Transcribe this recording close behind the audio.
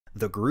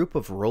The group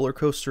of roller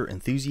coaster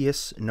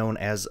enthusiasts known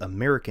as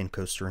American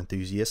Coaster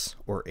Enthusiasts,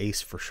 or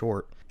ACE for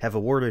short, have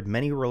awarded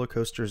many roller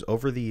coasters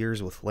over the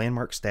years with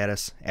landmark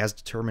status as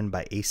determined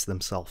by ACE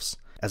themselves.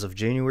 As of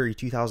January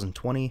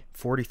 2020,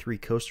 43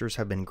 coasters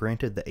have been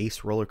granted the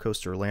ACE roller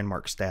coaster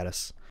landmark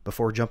status.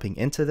 Before jumping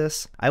into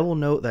this, I will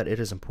note that it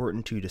is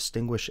important to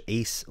distinguish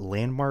ACE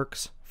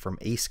landmarks from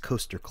ACE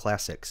Coaster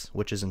Classics,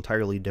 which is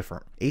entirely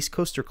different. ACE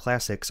Coaster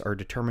Classics are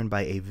determined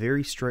by a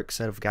very strict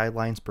set of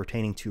guidelines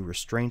pertaining to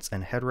restraints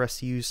and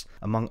headrest use,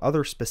 among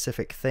other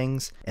specific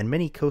things, and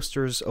many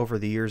coasters over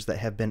the years that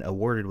have been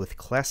awarded with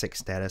classic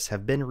status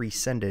have been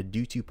rescinded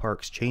due to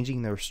parks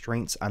changing their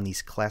restraints on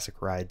these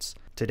classic rides.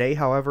 Today,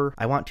 however,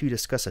 I want to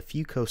discuss a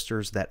few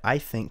coasters that I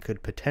think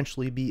could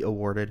potentially be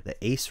awarded the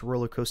ACE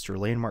roller coaster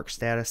landmark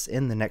status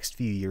in the next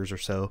few years or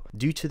so,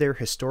 due to their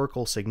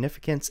historical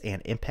significance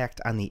and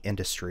impact on the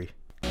industry.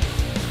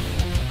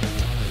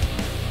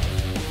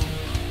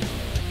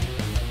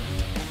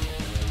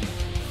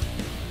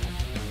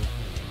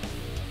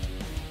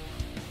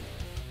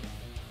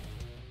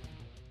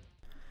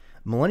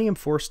 Millennium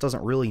Force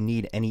doesn't really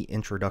need any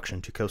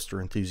introduction to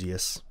coaster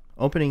enthusiasts.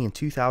 Opening in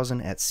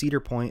 2000 at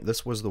Cedar Point,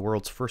 this was the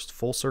world's first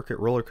full-circuit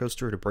roller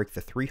coaster to break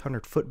the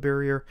 300-foot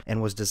barrier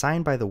and was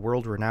designed by the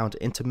world-renowned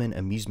Intamin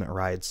Amusement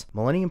Rides.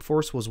 Millennium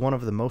Force was one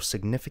of the most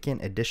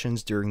significant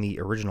additions during the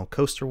original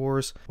Coaster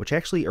Wars, which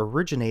actually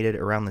originated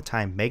around the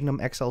time Magnum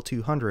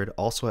XL200,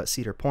 also at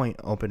Cedar Point,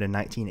 opened in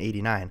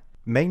 1989.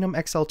 Magnum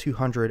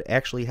XL200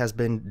 actually has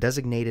been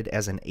designated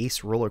as an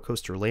ACE roller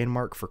coaster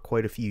landmark for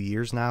quite a few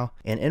years now,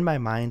 and in my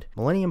mind,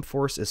 Millennium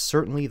Force is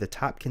certainly the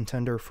top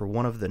contender for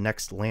one of the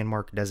next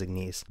landmark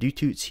designees, due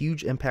to its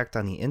huge impact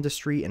on the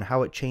industry and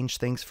how it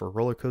changed things for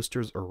roller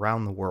coasters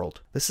around the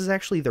world. This is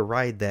actually the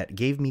ride that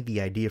gave me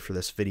the idea for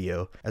this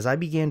video, as I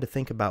began to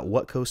think about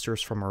what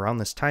coasters from around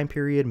this time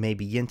period may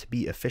begin to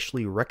be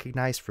officially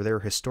recognized for their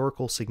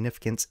historical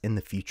significance in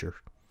the future.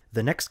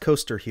 The next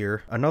coaster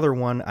here, another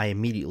one I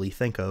immediately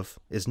think of,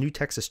 is New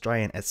Texas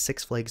Giant at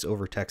Six Flags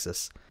Over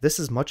Texas. This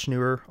is much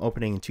newer,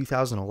 opening in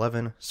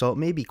 2011, so it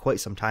may be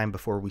quite some time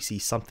before we see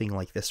something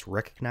like this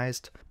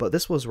recognized, but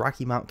this was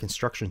Rocky Mountain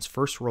Construction's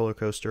first roller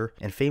coaster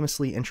and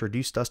famously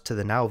introduced us to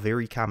the now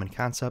very common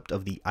concept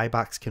of the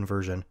iBox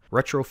conversion,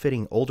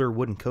 retrofitting older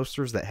wooden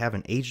coasters that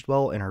haven't aged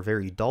well and are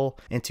very dull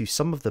into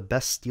some of the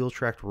best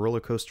steel-tracked roller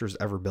coasters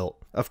ever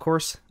built. Of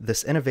course,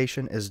 this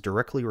innovation is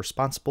directly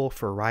responsible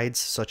for rides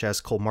such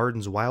as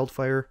Martin's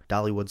Wildfire,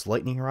 Dollywood's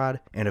Lightning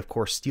Rod, and of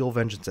course Steel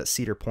Vengeance at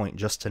Cedar Point,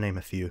 just to name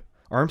a few.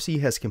 AMRPHIS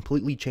has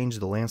completely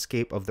changed the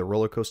landscape of the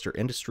roller coaster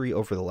industry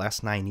over the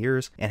last 9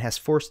 years and has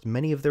forced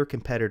many of their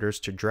competitors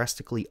to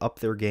drastically up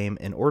their game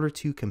in order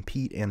to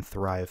compete and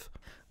thrive.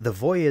 The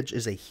Voyage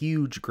is a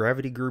huge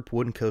Gravity Group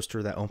wooden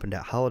coaster that opened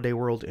at Holiday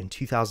World in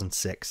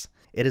 2006.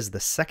 It is the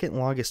second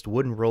longest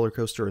wooden roller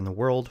coaster in the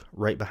world,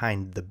 right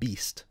behind the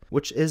Beast,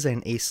 which is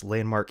an ACE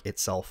landmark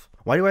itself.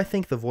 Why do I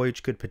think the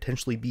Voyage could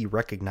potentially be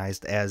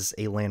recognized as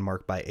a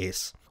landmark by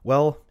ACE?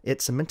 Well,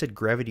 it cemented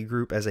Gravity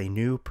Group as a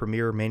new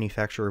premier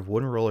manufacturer of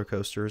wooden roller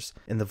coasters,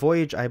 and the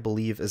Voyage, I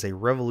believe, is a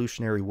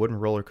revolutionary wooden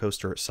roller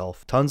coaster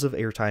itself. Tons of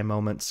airtime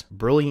moments,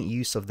 brilliant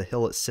use of the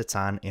hill it sits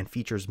on, and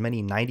features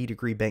many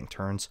 90-degree bank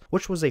turns,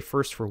 which was a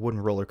first for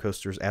wooden roller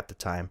coasters at the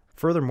time.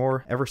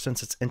 Furthermore, ever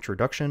since its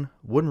introduction,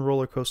 wooden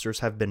roller coasters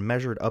have been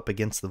measured up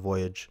against the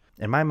Voyage.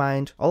 In my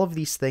mind, all of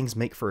these things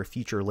make for a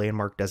future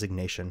landmark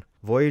designation.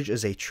 Voyage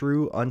is a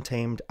true,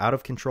 untamed,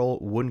 out-of-control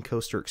wooden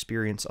coaster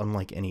experience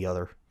unlike any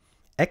other.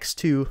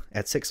 X2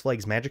 at Six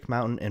Flags Magic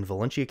Mountain in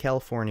Valencia,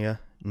 California,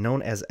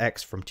 known as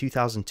X from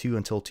 2002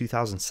 until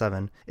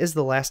 2007, is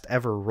the last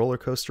ever roller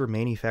coaster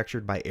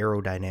manufactured by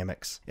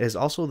Aerodynamics. It is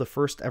also the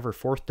first ever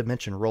fourth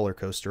dimension roller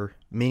coaster,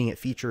 meaning it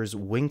features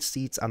winged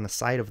seats on the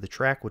side of the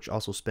track which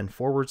also spin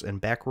forwards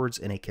and backwards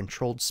in a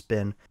controlled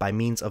spin by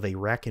means of a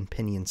rack and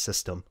pinion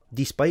system.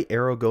 Despite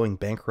Aero going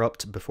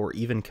bankrupt before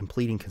even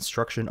completing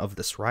construction of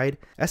this ride,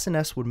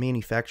 S&S would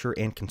manufacture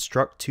and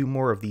construct 2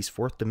 more of these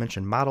fourth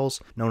dimension models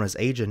known as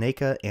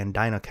Ajaneka and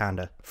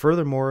Dynaconda.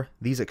 Furthermore,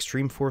 these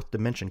extreme fourth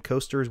dimension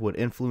coasters would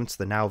influence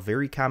the now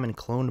very common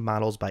cloned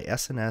models by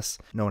S&S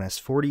known as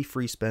 4D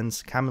free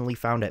spins commonly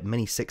found at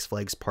many Six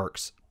Flags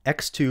parks.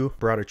 X2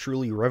 brought a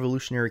truly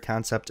revolutionary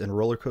concept in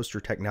roller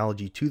coaster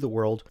technology to the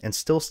world and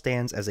still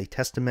stands as a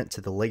testament to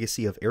the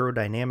legacy of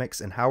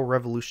Aerodynamics and how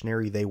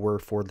revolutionary they were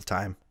for the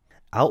time.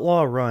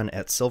 Outlaw Run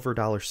at Silver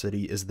Dollar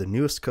City is the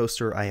newest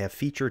coaster I have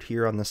featured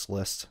here on this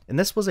list, and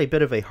this was a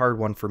bit of a hard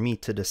one for me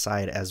to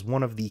decide as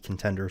one of the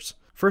contenders.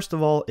 First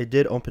of all, it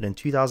did open in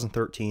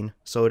 2013,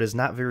 so it is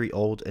not very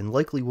old and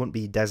likely wouldn't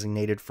be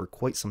designated for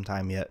quite some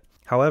time yet.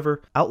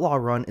 However, Outlaw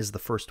Run is the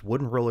first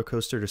wooden roller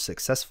coaster to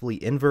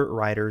successfully invert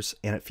riders,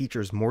 and it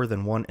features more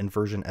than one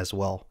inversion as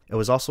well. It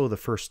was also the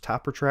first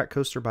topper track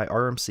coaster by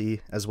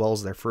RMC, as well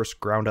as their first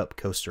ground-up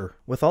coaster.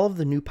 With all of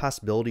the new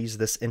possibilities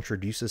this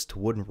introduces to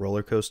wooden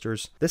roller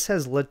coasters, this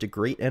has led to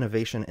great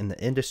innovation in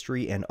the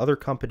industry, and other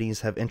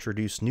companies have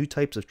introduced new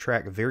types of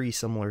track very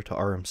similar to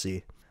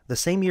RMC. The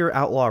same year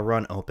Outlaw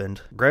Run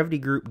opened, Gravity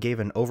Group gave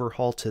an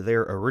overhaul to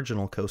their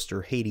original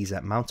coaster, Hades,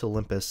 at Mount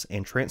Olympus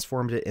and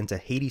transformed it into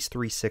Hades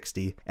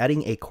 360,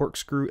 adding a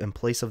corkscrew in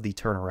place of the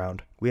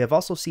turnaround. We have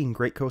also seen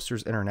Great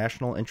Coasters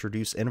International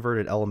introduce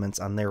inverted elements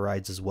on their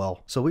rides as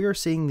well. So we are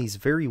seeing these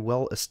very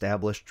well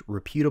established,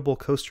 reputable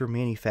coaster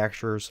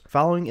manufacturers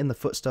following in the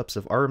footsteps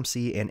of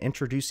RMC and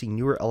introducing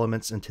newer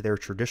elements into their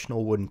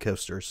traditional wooden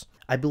coasters.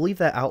 I believe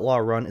that Outlaw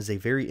Run is a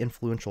very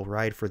influential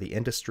ride for the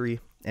industry,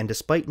 and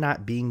despite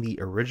not being the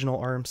original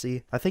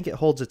RMC, I think it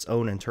holds its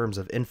own in terms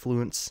of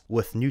influence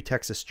with New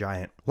Texas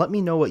Giant. Let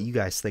me know what you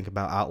guys think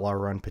about Outlaw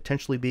Run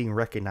potentially being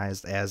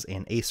recognized as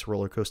an ACE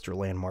roller coaster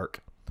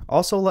landmark.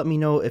 Also, let me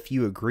know if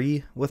you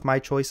agree with my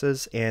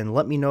choices, and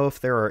let me know if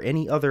there are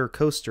any other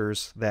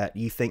coasters that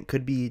you think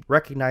could be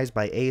recognized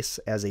by ACE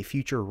as a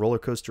future roller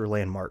coaster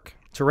landmark.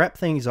 To wrap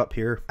things up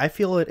here, I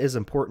feel it is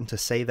important to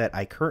say that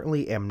I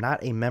currently am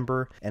not a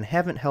member and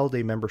haven't held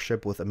a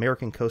membership with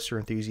American Coaster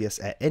Enthusiasts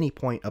at any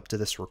point up to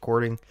this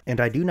recording, and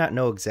I do not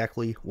know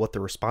exactly what the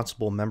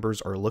responsible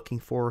members are looking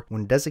for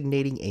when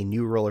designating a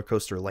new roller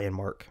coaster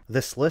landmark.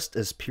 This list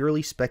is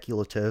purely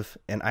speculative,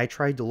 and I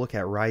tried to look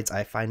at rides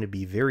I find to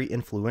be very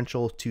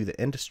influential to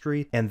the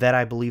industry and that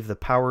I believe the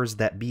powers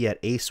that be at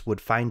ACE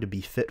would find to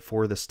be fit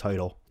for this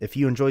title. If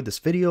you enjoyed this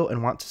video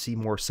and want to see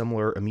more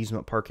similar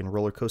amusement park and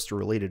roller coaster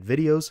related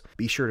videos,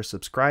 be sure to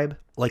subscribe,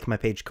 like my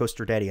page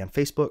Coaster Daddy on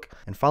Facebook,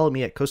 and follow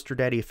me at Coaster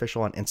Daddy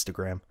Official on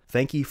Instagram.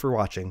 Thank you for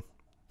watching.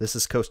 This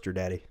is Coaster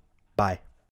Daddy. Bye.